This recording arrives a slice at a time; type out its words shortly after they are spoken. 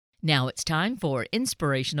Now it's time for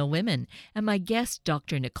Inspirational Women, and my guest,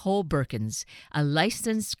 Dr. Nicole Beurkens, a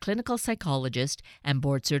licensed clinical psychologist and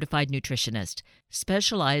board-certified nutritionist,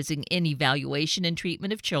 specializing in evaluation and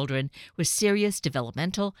treatment of children with serious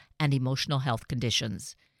developmental and emotional health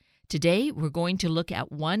conditions. Today, we're going to look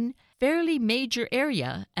at one fairly major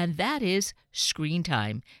area, and that is screen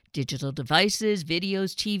time, digital devices,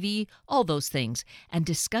 videos, TV, all those things, and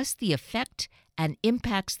discuss the effect and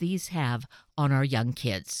impacts these have on our young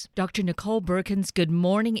kids. Dr. Nicole Beurkens, good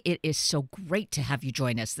morning. It is so great to have you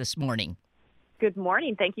join us this morning. Good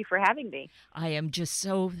morning. Thank you for having me. I am just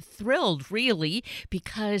so thrilled, really,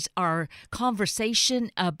 because our conversation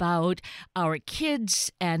about our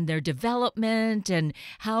kids and their development and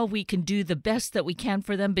how we can do the best that we can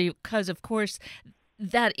for them, because, of course,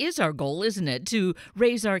 that is our goal, isn't it? To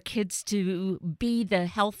raise our kids to be the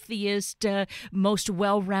healthiest, most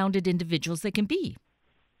well-rounded individuals they can be.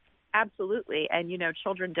 Absolutely. And,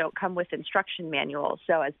 children don't come with instruction manuals.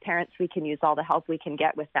 So as parents, we can use all the help we can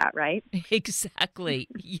get with that, right? Exactly.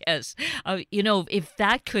 Yes. If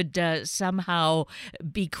that could somehow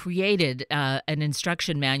be created, an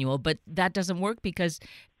instruction manual, but that doesn't work because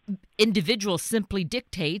individual simply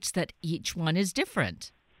dictates that each one is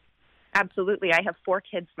different. Absolutely. I have 4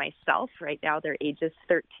 kids myself. Right now, they're ages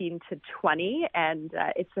 13 to 20, and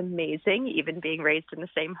it's amazing, even being raised in the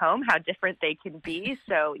same home, how different they can be.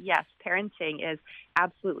 So, yes, parenting is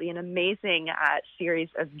absolutely an amazing series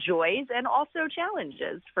of joys and also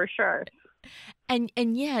challenges, for sure.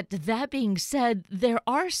 And yet, that being said, there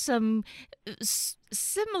are some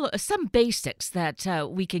basics that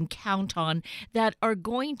we can count on that are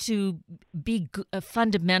going to be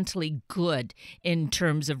fundamentally good in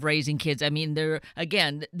terms of raising kids. I mean, there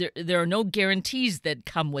are no guarantees that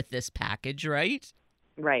come with this package, right?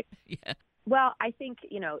 Right. Yeah. Well, I think,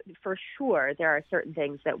 for sure, there are certain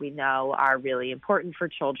things that we know are really important for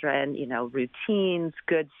children, routines,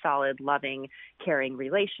 good, solid, loving, caring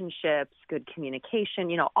relationships, good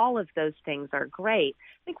communication, all of those things are great.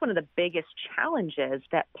 I think one of the biggest challenges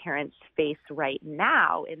that parents face right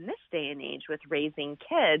now in this day and age with raising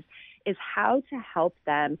kids is how to help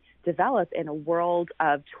them develop in a world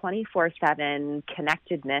of 24/7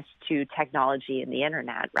 connectedness to technology and the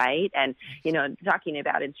internet, right? And, talking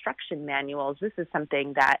about instruction manuals, this is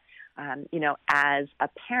something that, as a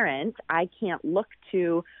parent, I can't look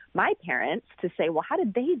to my parents to say, well, how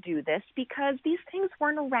did they do this? Because these things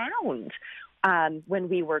weren't around when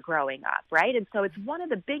we were growing up, right? And so it's one of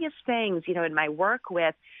the biggest things, in my work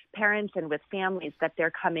with parents and with families that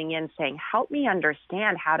they're coming in saying, help me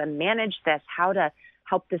understand how to manage this, how to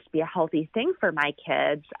help this be a healthy thing for my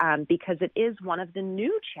kids, because it is one of the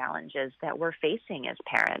new challenges that we're facing as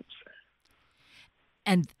parents.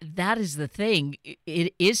 And that is the thing.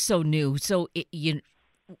 It is so new. So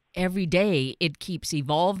every day it keeps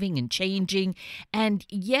evolving and changing. And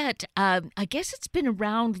yet, I guess it's been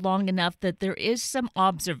around long enough that there is some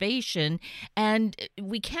observation. And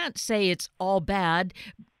we can't say it's all bad.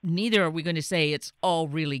 Neither are we going to say it's all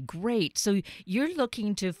really great. So you're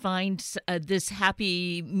looking to find this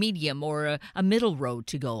happy medium or a middle road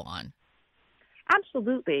to go on.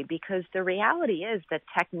 Absolutely, because the reality is that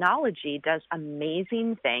technology does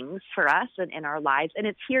amazing things for us and in our lives, and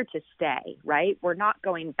it's here to stay, right? We're not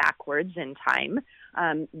going backwards in time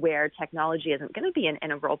where technology isn't going to be an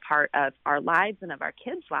integral part of our lives and of our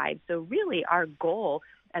kids' lives. So really our goal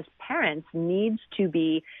as parents needs to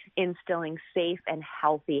be instilling safe and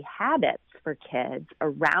healthy habits for kids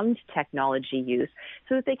around technology use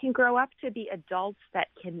so that they can grow up to be adults that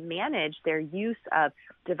can manage their use of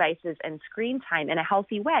devices and screen time in a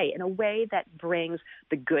healthy way, in a way that brings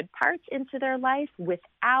the good parts into their life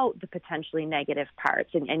without the potentially negative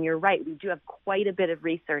parts. And you're right, we do have quite a bit of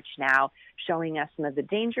research now showing us some of the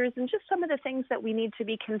dangers and just some of the things that we need to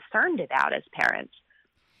be concerned about as parents.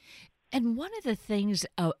 And one of the things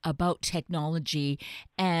about technology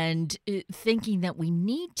and thinking that we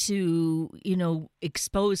need to,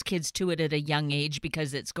 expose kids to it at a young age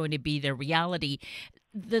because it's going to be their reality,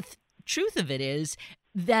 the truth of it is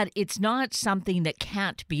that it's not something that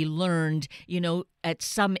can't be learned, at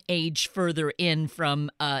some age further in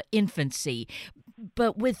from infancy.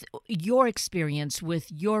 But with your experience,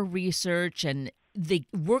 with your research and the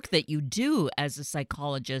work that you do as a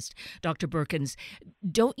psychologist, Dr. Beurkens,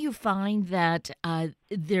 don't you find that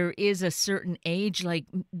there is a certain age, like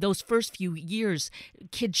those first few years,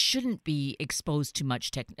 kids shouldn't be exposed to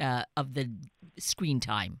much of the screen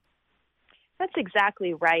time? That's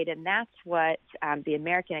exactly right, and that's what the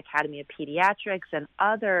American Academy of Pediatrics and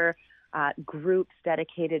other groups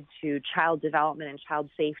dedicated to child development and child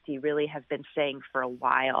safety really have been saying for a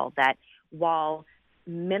while, that while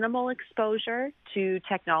minimal exposure to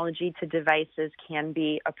technology, to devices, can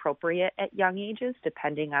be appropriate at young ages,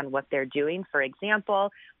 depending on what they're doing. For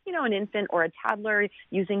example, an infant or a toddler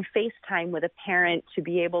using FaceTime with a parent to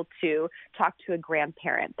be able to talk to a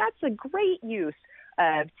grandparent. That's a great use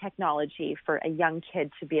of technology for a young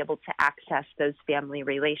kid to be able to access those family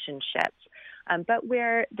relationships. But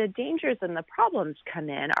where the dangers and the problems come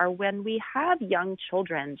in are when we have young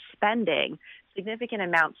children spending significant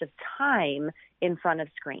amounts of time in front of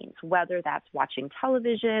screens, whether that's watching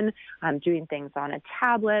television, doing things on a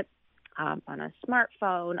tablet, on a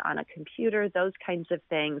smartphone, on a computer, those kinds of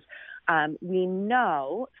things. We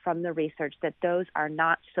know from the research that those are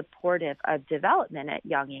not supportive of development at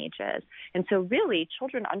young ages. And so really,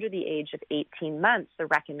 children under the age of 18 months, the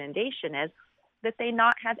recommendation is that they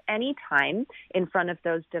not have any time in front of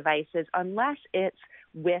those devices unless it's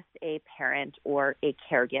with a parent or a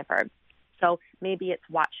caregiver. So maybe it's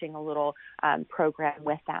watching a little program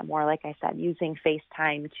with them, or like I said, using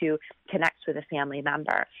FaceTime to connect with a family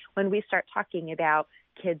member. When we start talking about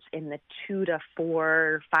kids in the 2 to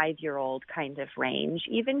 4, 5-year-old kind of range,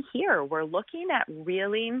 even here, we're looking at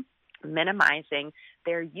really minimizing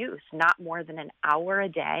their use, not more than an hour a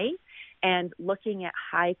day, and looking at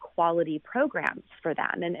high quality programs for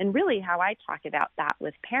them. And really how I talk about that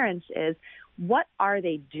with parents is, what are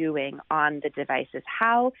they doing on the devices?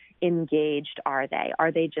 How engaged are they?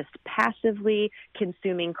 Are they just passively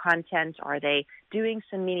consuming content? Are they doing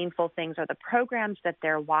some meaningful things? Are the programs that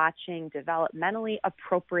they're watching developmentally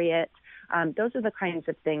appropriate? Those are the kinds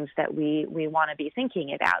of things that we want to be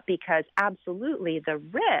thinking about, because absolutely the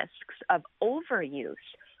risks of overuse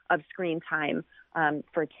of screen time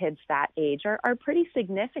for kids that age are pretty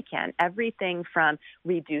significant. Everything from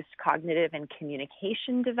reduced cognitive and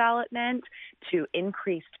communication development to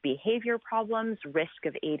increased behavior problems, risk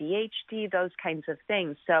of ADHD, those kinds of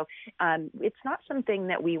things. So it's not something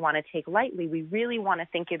that we want to take lightly. We really want to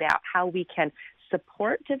think about how we can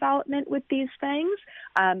support development with these things,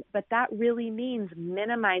 but that really means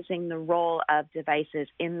minimizing the role of devices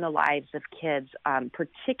in the lives of kids,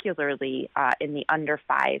 particularly in the under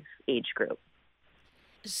 5 age group.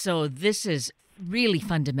 So this is really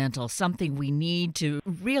fundamental, something we need to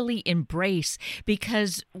really embrace,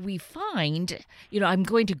 because we find, I'm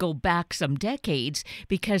going to go back some decades,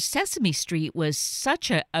 because Sesame Street was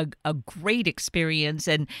such a great experience,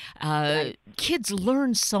 and kids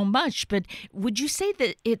learn so much. But would you say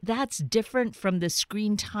that that's different from the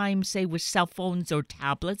screen time, say, with cell phones or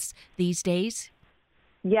tablets these days?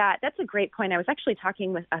 Yeah, that's a great point. I was actually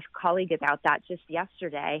talking with a colleague about that just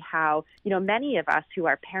yesterday, how, many of us who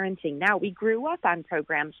are parenting now, we grew up on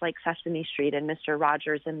programs like Sesame Street and Mr.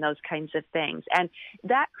 Rogers and those kinds of things. And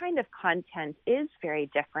that kind of content is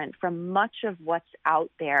very different from much of what's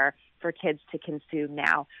out there for kids to consume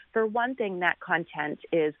now. For one thing, that content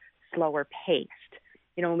is slower paced.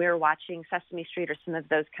 When we were watching Sesame Street or some of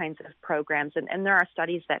those kinds of programs, and there are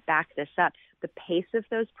studies that back this up, the pace of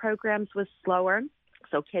those programs was slower.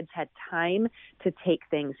 So kids had time to take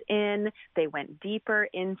things in. They went deeper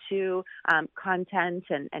into content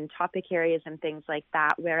and topic areas and things like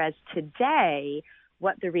that. Whereas today,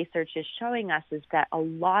 what the research is showing us is that a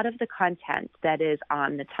lot of the content that is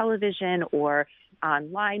on the television or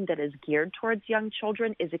online that is geared towards young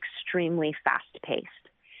children is extremely fast-paced.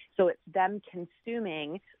 So it's them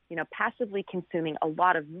consuming, passively consuming a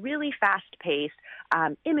lot of really fast-paced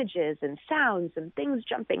images and sounds and things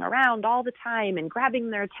jumping around all the time and grabbing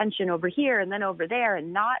their attention over here and then over there,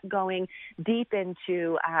 and not going deep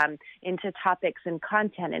into topics and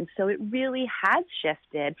content. And so it really has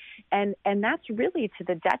shifted, and that's really to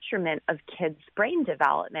the detriment of kids' brain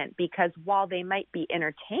development, because while they might be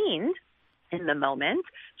entertained in the moment,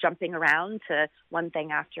 jumping around to one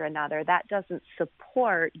thing after another, that doesn't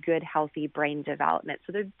support good, healthy brain development.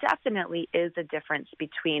 So there definitely is a difference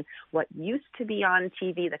between what used to be on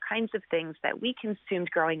TV, the kinds of things that we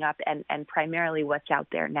consumed growing up, and primarily what's out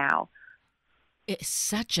there now. It's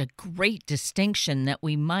such a great distinction that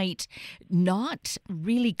we might not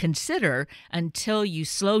really consider until you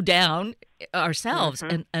slow down ourselves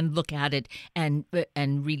and look at it and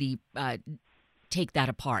really take that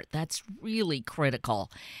apart. That's really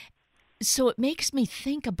critical. So it makes me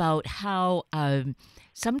think about how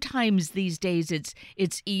sometimes these days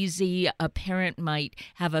it's easy. A parent might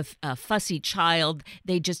have a fussy child.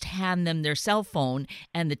 They just hand them their cell phone,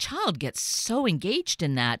 and the child gets so engaged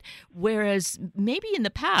in that. Whereas maybe in the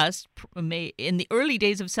past, in the early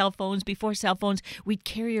days of cell phones, before cell phones, we'd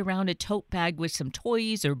carry around a tote bag with some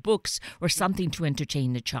toys or books or something to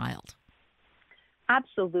entertain the child.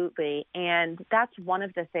 Absolutely. And that's one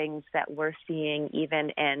of the things that we're seeing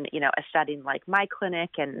even in, a setting like my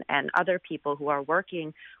clinic and other people who are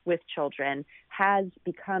working with children has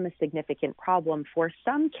become a significant problem for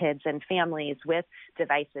some kids and families with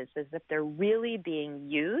devices, is that they're really being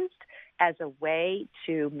used as a way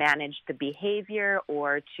to manage the behavior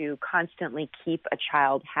or to constantly keep a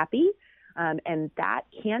child happy. And that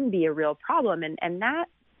can be a real problem. And that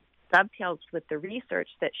dovetails with the research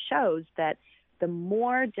that shows that the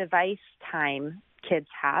more device time kids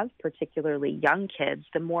have, particularly young kids,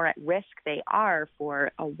 the more at risk they are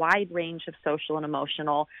for a wide range of social and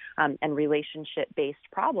emotional and relationship-based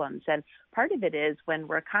problems. And part of it is when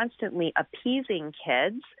we're constantly appeasing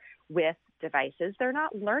kids with devices, they're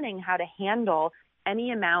not learning how to handle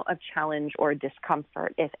any amount of challenge or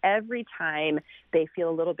discomfort. If every time they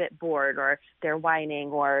feel a little bit bored or they're whining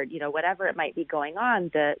or, whatever it might be going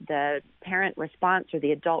on, the parent response or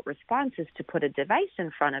the adult response is to put a device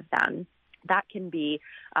in front of them, that can be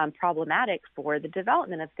problematic for the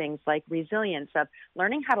development of things like resilience, of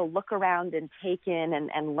learning how to look around and take in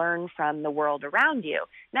and learn from the world around you.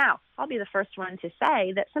 Now, I'll be the first one to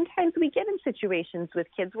say that sometimes we get in situations with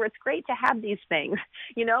kids where it's great to have these things,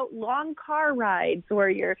 long car rides, or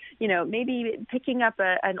you're, maybe picking up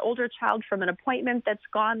an older child from an appointment that's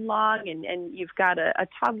gone long and you've got a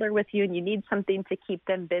toddler with you and you need something to keep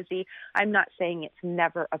them busy. I'm not saying it's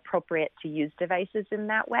never appropriate to use devices in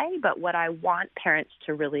that way, but what I want parents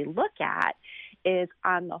to really look at is,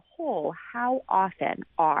 on the whole, how often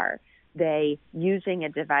are they using a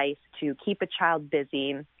device to keep a child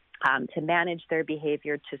busy, to manage their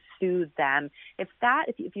behavior, to soothe them. If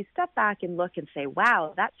you step back and look and say,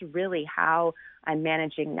 wow, that's really how I'm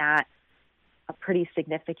managing that a pretty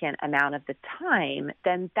significant amount of the time,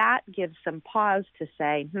 then that gives some pause to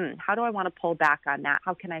say, how do I want to pull back on that?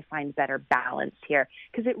 How can I find better balance here?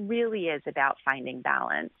 Because it really is about finding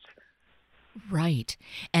balance. Right.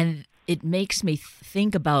 And it makes me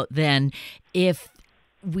think about then, if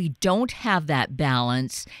we don't have that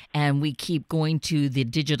balance and we keep going to the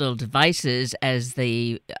digital devices as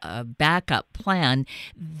the backup plan,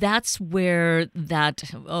 that's where that,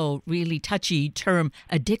 really touchy term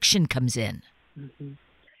addiction comes in. Mm-hmm.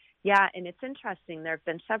 Yeah, and it's interesting. There have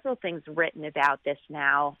been several things written about this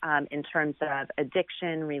now in terms of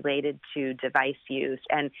addiction related to device use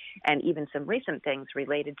and even some recent things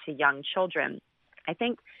related to young children. I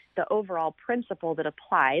think the overall principle that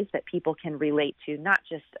applies that people can relate to, not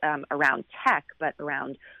just around tech, but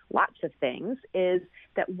around lots of things, is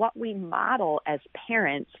that what we model as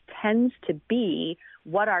parents tends to be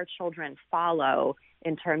what our children follow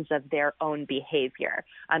in terms of their own behavior.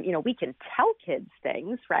 We can tell kids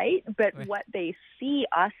things, right? But Right. What they see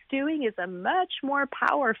us doing is a much more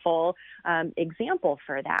powerful example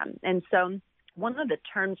for them. And so one of the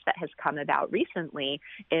terms that has come about recently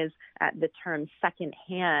is the term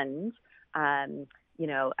secondhand,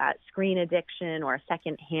 screen addiction, or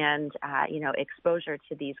secondhand, exposure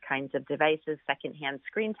to these kinds of devices, secondhand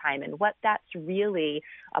screen time. And what that's really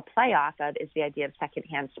a play off of is the idea of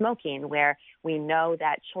secondhand smoking, where we know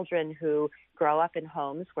that children who grow up in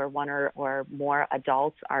homes where one or more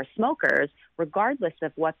adults are smokers, regardless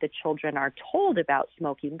of what the children are told about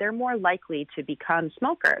smoking, they're more likely to become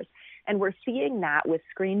smokers. And we're seeing that with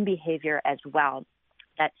screen behavior as well,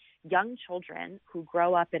 that young children who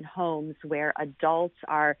grow up in homes where adults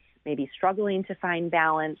are maybe struggling to find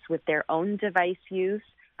balance with their own device use,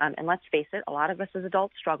 and let's face it, a lot of us as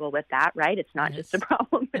adults struggle with that, right? It's not just a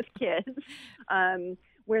problem with kids,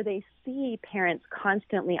 where they see parents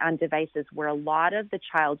constantly on devices, where a lot of the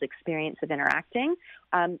child's experience of interacting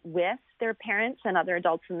with their parents and other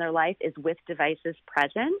adults in their life is with devices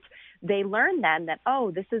present. They learn then that,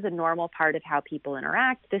 this is a normal part of how people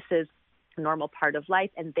interact. This is a normal part of life,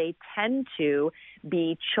 and they tend to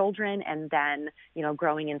be children and then,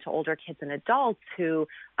 growing into older kids and adults who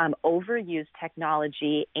overuse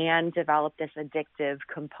technology and develop this addictive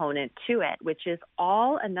component to it, which is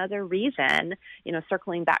all another reason,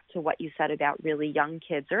 circling back to what you said about really young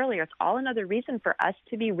kids earlier, it's all another reason for us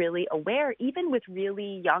to be really aware, even with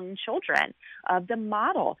really young children, of the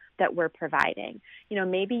model that we're providing.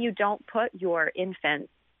 Maybe you don't put your infant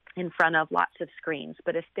in front of lots of screens,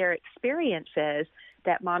 but if their experience is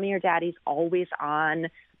that mommy or daddy's always on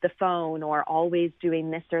the phone or always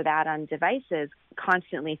doing this or that on devices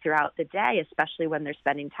constantly throughout the day, especially when they're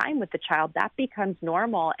spending time with the child, that becomes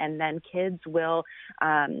normal, and then kids will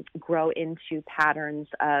grow into patterns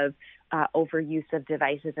of overuse of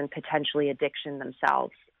devices and potentially addiction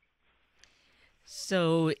themselves.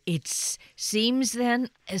 So it seems then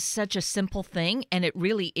as such a simple thing, and it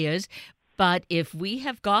really is, But if we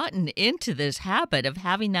have gotten into this habit of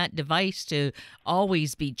having that device to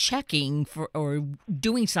always be checking for or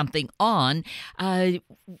doing something on,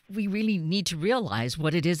 we really need to realize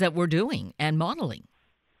what it is that we're doing and modeling.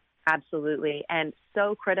 Absolutely. And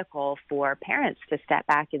so critical for parents to step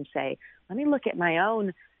back and say, let me look at my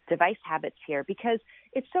own device habits here, because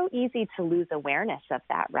it's so easy to lose awareness of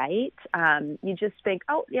that, right? You just think,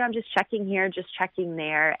 oh, yeah, I'm just checking here, just checking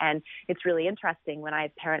there. And it's really interesting when I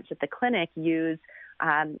have parents at the clinic use,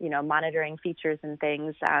 monitoring features and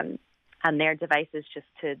things on their devices just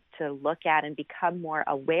to look at and become more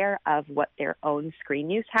aware of what their own screen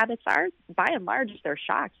use habits are. By and large, they're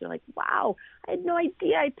shocked. They're like, wow, I had no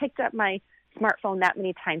idea I picked up my smartphone that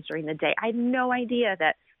many times during the day. I had no idea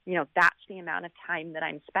that, that's the amount of time that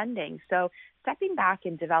I'm spending. So stepping back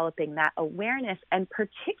and developing that awareness, and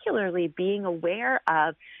particularly being aware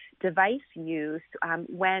of device use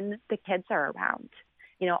when the kids are around.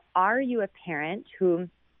 Are you a parent who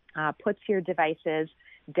puts your devices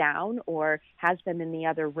down or has them in the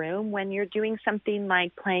other room when you're doing something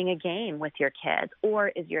like playing a game with your kids? Or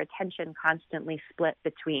is your attention constantly split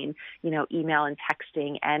between, email and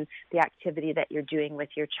texting and the activity that you're doing with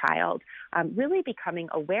your child? Really becoming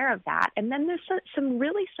aware of that. And then there's some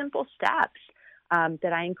really simple steps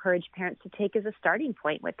that I encourage parents to take as a starting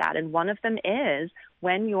point with that. And one of them is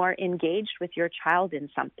when you're engaged with your child in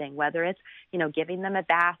something, whether it's, giving them a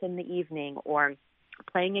bath in the evening or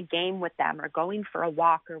playing a game with them or going for a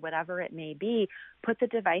walk or whatever it may be, put the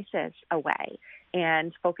devices away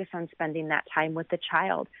and focus on spending that time with the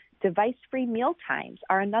child. Device-free meal times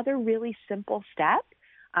are another really simple step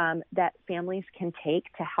that families can take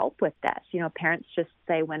to help with this. Parents just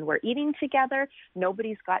say when we're eating together,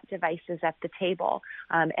 nobody's got devices at the table,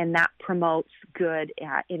 and that promotes good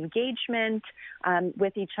engagement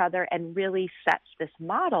with each other and really sets this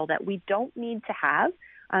model that we don't need to have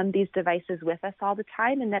these devices with us all the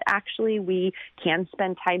time, and that actually we can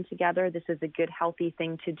spend time together. This is a good, healthy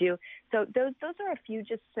thing to do. So those are a few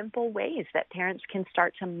just simple ways that parents can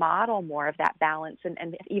start to model more of that balance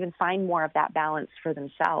and even find more of that balance for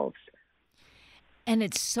themselves. And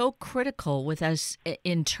it's so critical with us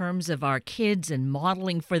in terms of our kids and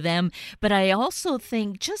modeling for them. But I also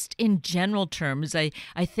think just in general terms, I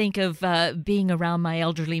think of being around my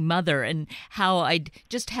elderly mother and how I'd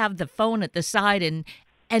just have the phone at the side and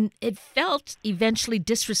it felt eventually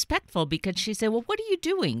disrespectful because she said, well, what are you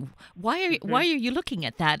doing? Why are you looking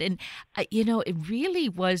at that? And, it really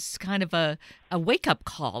was kind of a wake-up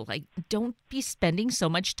call. Like, don't be spending so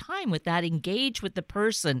much time with that. Engage with the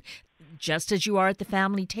person just as you are at the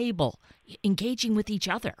family table, engaging with each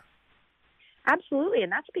other. Absolutely,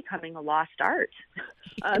 and that's becoming a lost art.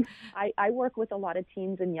 I work with a lot of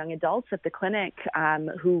teens and young adults at the clinic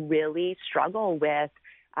who really struggle with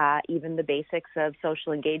even the basics of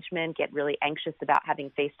social engagement, get really anxious about having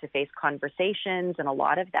face-to-face conversations, and a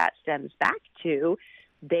lot of that stems back to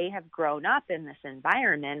they have grown up in this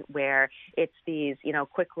environment where it's these,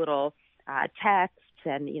 quick little texts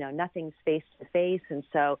and, nothing's face-to-face, and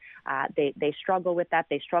so they struggle with that.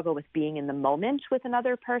 They struggle with being in the moment with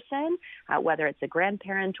another person, whether it's a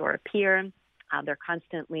grandparent or a peer. They're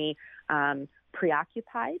constantly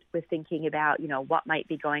preoccupied with thinking about, what might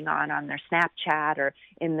be going on their Snapchat or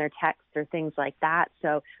in their text or things like that.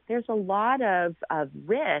 So there's a lot of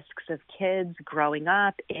risks of kids growing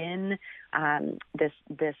up in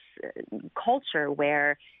this culture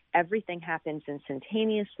where everything happens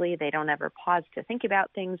instantaneously. They don't ever pause to think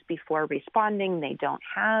about things before responding. They don't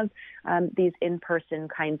have these in-person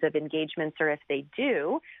kinds of engagements, or if they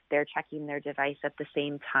do, they're checking their device at the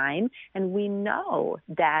same time. And we know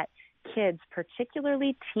that kids,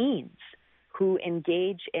 particularly teens, who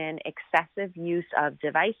engage in excessive use of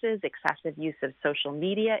devices, excessive use of social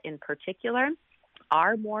media in particular,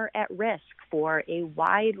 are more at risk for a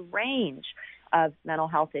wide range of mental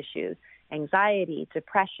health issues. Anxiety,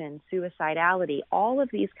 depression, suicidality, all of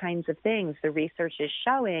these kinds of things, the research is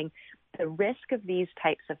showing the risk of these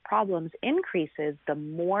types of problems increases the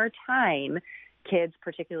more time kids,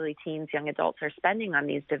 particularly teens, young adults, are spending on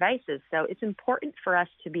these devices. So it's important for us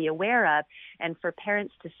to be aware of, and for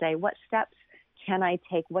parents to say, what steps can I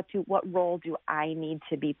take? What role do I need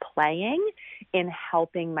to be playing in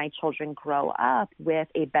helping my children grow up with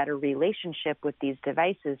a better relationship with these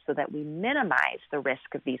devices so that we minimize the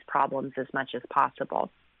risk of these problems as much as possible?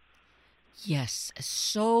 Yes,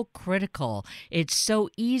 so critical. It's so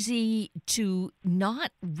easy to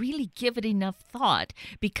not really give it enough thought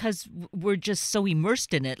because we're just so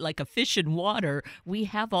immersed in it, like a fish in water. We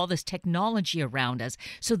have all this technology around us.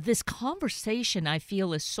 So, this conversation I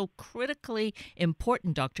feel is so critically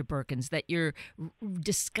important, Dr. Beurkens, that you're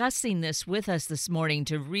discussing this with us this morning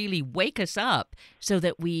to really wake us up so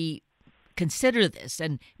that we consider this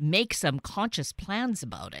and make some conscious plans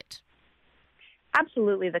about it.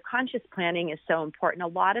 Absolutely. The conscious planning is so important. A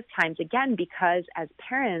lot of times, again, because as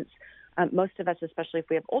parents, most of us, especially if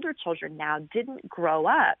we have older children now, didn't grow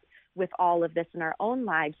up with all of this in our own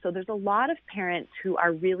lives. So there's a lot of parents who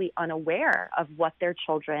are really unaware of what their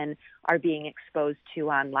children are being exposed to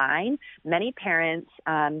online. Many parents,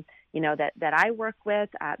 that I work with,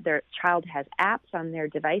 their child has apps on their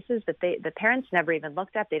devices that the parents never even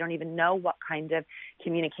looked at. They don't even know what kind of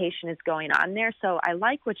communication is going on there. So I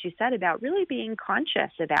like what you said about really being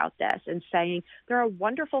conscious about this and saying there are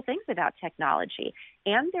wonderful things about technology,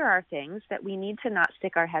 and there are things that we need to not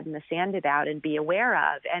stick our head in the sand about and be aware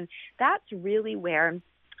of. And that's really where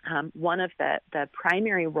one of the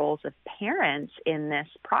primary roles of parents in this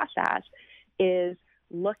process is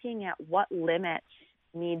looking at what limits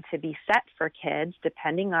need to be set for kids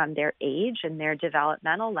depending on their age and their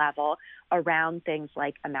developmental level around things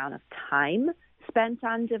like amount of time spent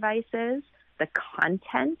on devices, the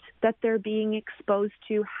content that they're being exposed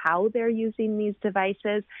to, how they're using these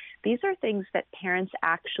devices. These are things that parents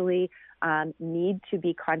actually need to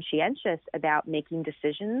be conscientious about making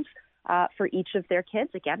decisions for each of their kids.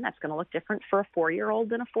 Again, that's going to look different for a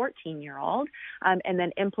 4-year-old and a 14-year-old, and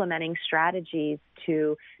then implementing strategies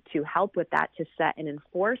to help with that, to set and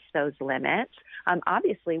enforce those limits,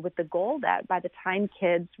 obviously with the goal that by the time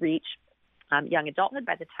kids reach young adulthood,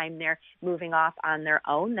 by the time they're moving off on their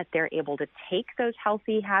own, that they're able to take those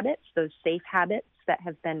healthy habits, those safe habits that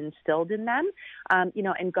have been instilled in them,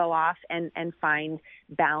 and go off and find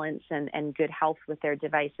balance and good health with their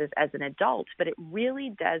devices as an adult. But it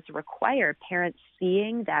really does require parents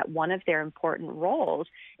seeing that one of their important roles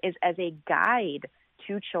is as a guide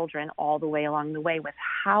to children all the way along the way with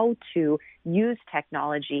how to use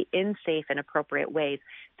technology in safe and appropriate ways.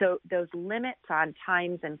 So those limits on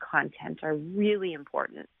times and content are really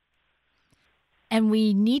important. And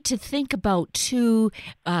we need to think about, too,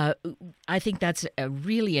 I think that's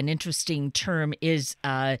really an interesting term, is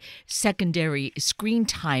secondary screen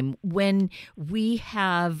time. When we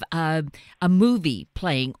have a movie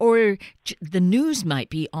playing or the news might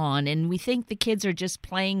be on and we think the kids are just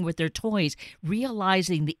playing with their toys,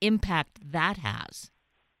 realizing the impact that has.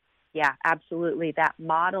 Yeah, absolutely. That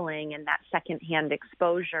modeling and that secondhand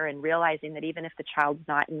exposure and realizing that even if the child's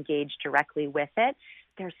not engaged directly with it,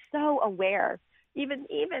 they're so aware.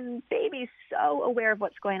 Even babies so aware of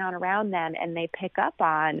what's going on around them, and they pick up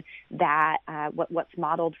on that what's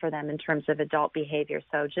modeled for them in terms of adult behavior.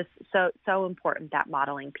 So just so important, that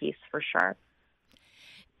modeling piece for sure.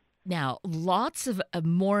 Now, lots of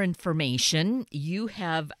more information. You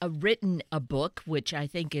have written a book, which I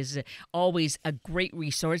think is always a great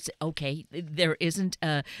resource. Okay, there isn't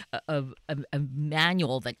a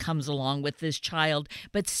manual that comes along with this child,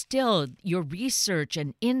 but still, your research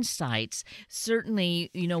and insights,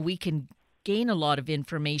 certainly, we can gain a lot of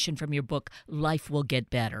information from your book, Life Will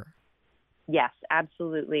Get Better. Yes,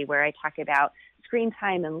 absolutely, where I talk about screen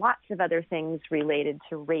time and lots of other things related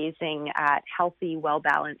to raising healthy,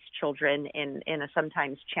 well-balanced children in a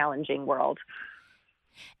sometimes challenging world.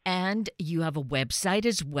 And you have a website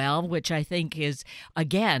as well, which I think is,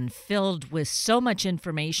 again, filled with so much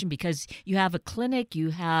information because you have a clinic, you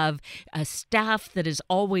have a staff that is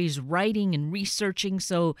always writing and researching.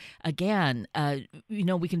 So, again,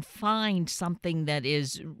 we can find something that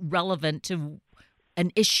is relevant to an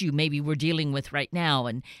issue maybe we're dealing with right now,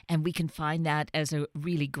 and we can find that as a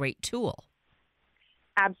really great tool.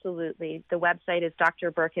 Absolutely. The website is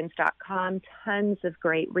drbeurkens.com. Tons of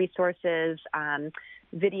great resources,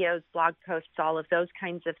 videos, blog posts, all of those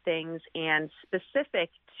kinds of things. And specific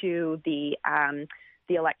to the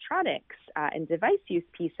electronics and device use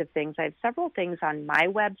piece of things, I have several things on my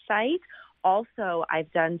website. Also,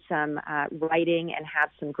 I've done some writing and have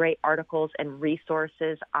some great articles and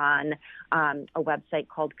resources on a website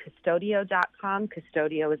called Custodio.com.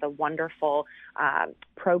 Custodio is a wonderful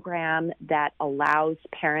program that allows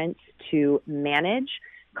parents to manage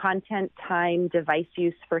content, time, device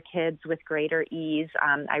use for kids with greater ease.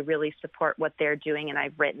 I really support what they're doing, and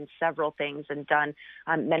I've written several things and done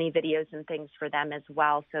many videos and things for them as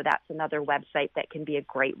well. So that's another website that can be a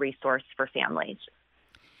great resource for families.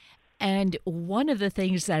 And one of the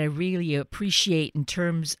things that I really appreciate in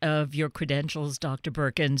terms of your credentials, Dr.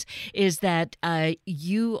 Beurkens, is that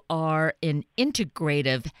you are an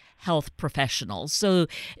integrative health professional. So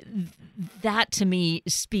that to me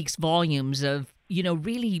speaks volumes of,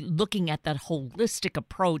 really looking at that holistic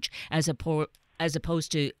approach as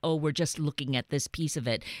opposed to, we're just looking at this piece of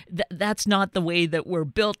it. That's not the way that we're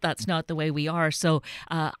built. That's not the way we are. So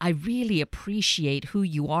I really appreciate who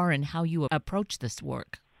you are and how you approach this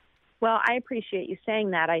work. Well, I appreciate you saying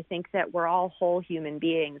that. I think that we're all whole human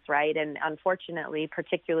beings, right? And unfortunately,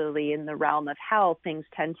 particularly in the realm of health, things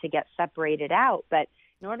tend to get separated out. But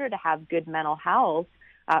in order to have good mental health,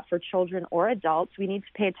 for children or adults, we need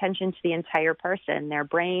to pay attention to the entire person, their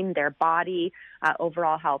brain, their body,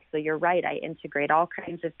 overall health. So you're right. I integrate all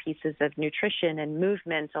kinds of pieces of nutrition and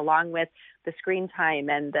movement along with the screen time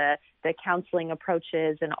and the counseling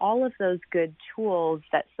approaches and all of those good tools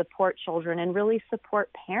that support children and really support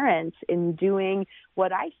parents in doing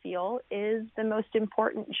what I feel is the most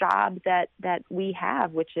important job that we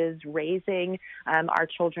have, which is raising our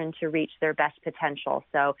children to reach their best potential.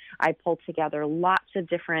 So I pull together lots of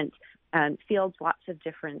different fields, lots of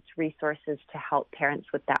different resources to help parents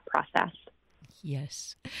with that process.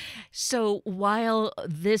 Yes. So while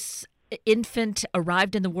this infant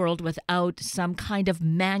arrived in the world without some kind of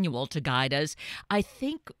manual to guide us, I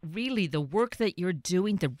think really the work that you're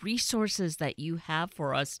doing, the resources that you have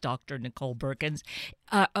for us, Dr. Nicole Beurkens,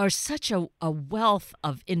 are such a wealth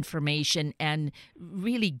of information and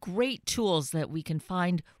really great tools that we can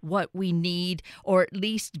find what we need, or at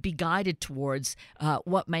least be guided towards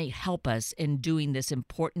what may help us in doing this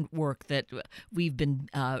important work that we've been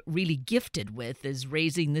really gifted with, is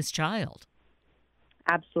raising this child.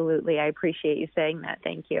 Absolutely. I appreciate you saying that.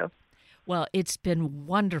 Thank you. Well, it's been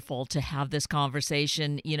wonderful to have this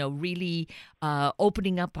conversation, really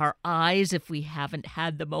opening up our eyes if we haven't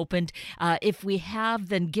had them opened. If we have,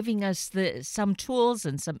 then giving us some tools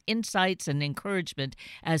and some insights and encouragement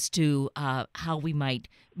as to how we might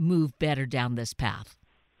move better down this path.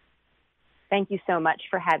 Thank you so much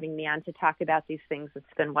for having me on to talk about these things. It's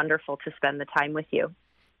been wonderful to spend the time with you.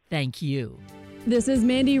 Thank you. This is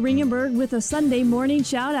Mandy Ringenberg with a Sunday morning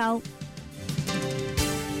shout out.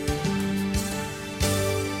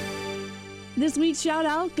 This week's shout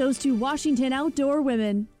out goes to Washington Outdoor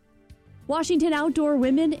Women. Washington Outdoor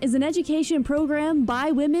Women is an education program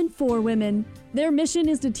by women for women. Their mission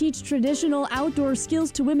is to teach traditional outdoor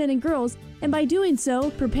skills to women and girls, and by doing so,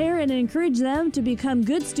 prepare and encourage them to become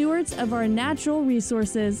good stewards of our natural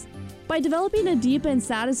resources. By developing a deep and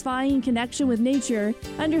satisfying connection with nature,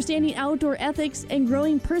 understanding outdoor ethics, and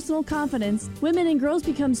growing personal confidence, women and girls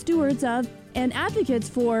become stewards of and advocates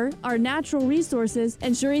for our natural resources,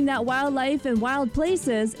 ensuring that wildlife and wild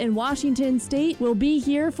places in Washington state will be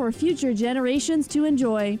here for future generations to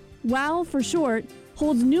enjoy. WOW, for short,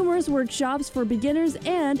 holds numerous workshops for beginners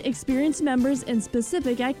and experienced members in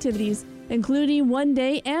specific activities, including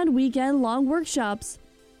one-day and weekend-long workshops.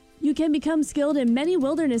 You can become skilled in many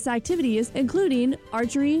wilderness activities, including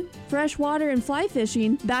archery, freshwater and fly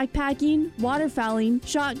fishing, backpacking, waterfowling,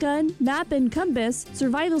 shotgun, map and compass,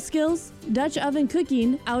 survival skills, Dutch oven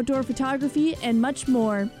cooking, outdoor photography, and much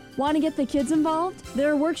more. Want to get the kids involved?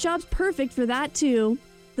 There are workshops perfect for that too.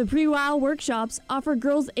 The Pre-WOW workshops offer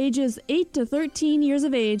girls ages 8 to 13 years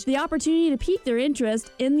of age the opportunity to pique their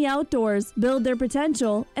interest in the outdoors, build their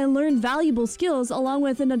potential, and learn valuable skills along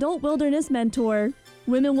with an adult wilderness mentor.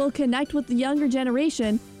 Women will connect with the younger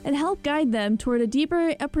generation and help guide them toward a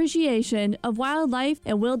deeper appreciation of wildlife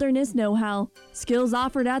and wilderness know-how. Skills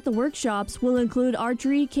offered at the workshops will include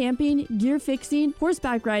archery, camping, gear fixing,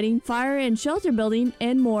 horseback riding, fire and shelter building,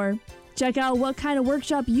 and more. Check out what kind of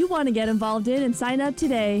workshop you want to get involved in and sign up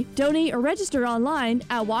today. Donate or register online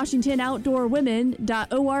at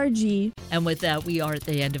washingtonoutdoorwomen.org. And with that, we are at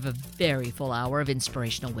the end of a very full hour of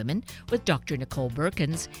Inspirational Women with Dr. Nicole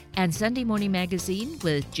Beurkens and Sunday Morning Magazine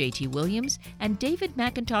with J.T. Williams and David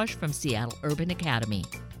McIntosh from Seattle Urban Academy.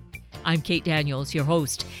 I'm Kate Daniels, your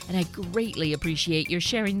host, and I greatly appreciate your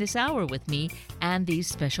sharing this hour with me and these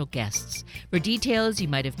special guests. For details you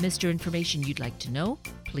might have missed or information you'd like to know,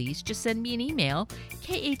 please just send me an email,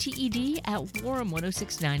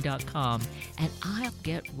 kated@warm1069.com, and I'll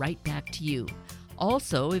get right back to you.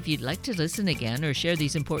 Also, if you'd like to listen again or share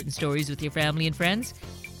these important stories with your family and friends,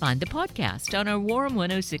 find the podcast on our Warm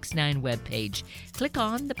 1069 webpage. Click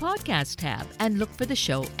on the podcast tab and look for the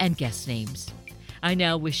show and guest names. I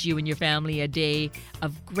now wish you and your family a day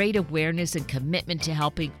of great awareness and commitment to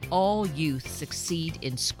helping all youth succeed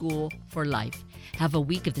in school for life. Have a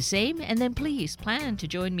week of the same, and then please plan to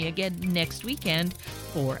join me again next weekend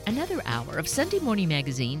for another hour of Sunday Morning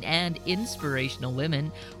Magazine and Inspirational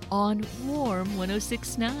Women on Warm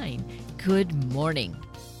 106.9. Good morning.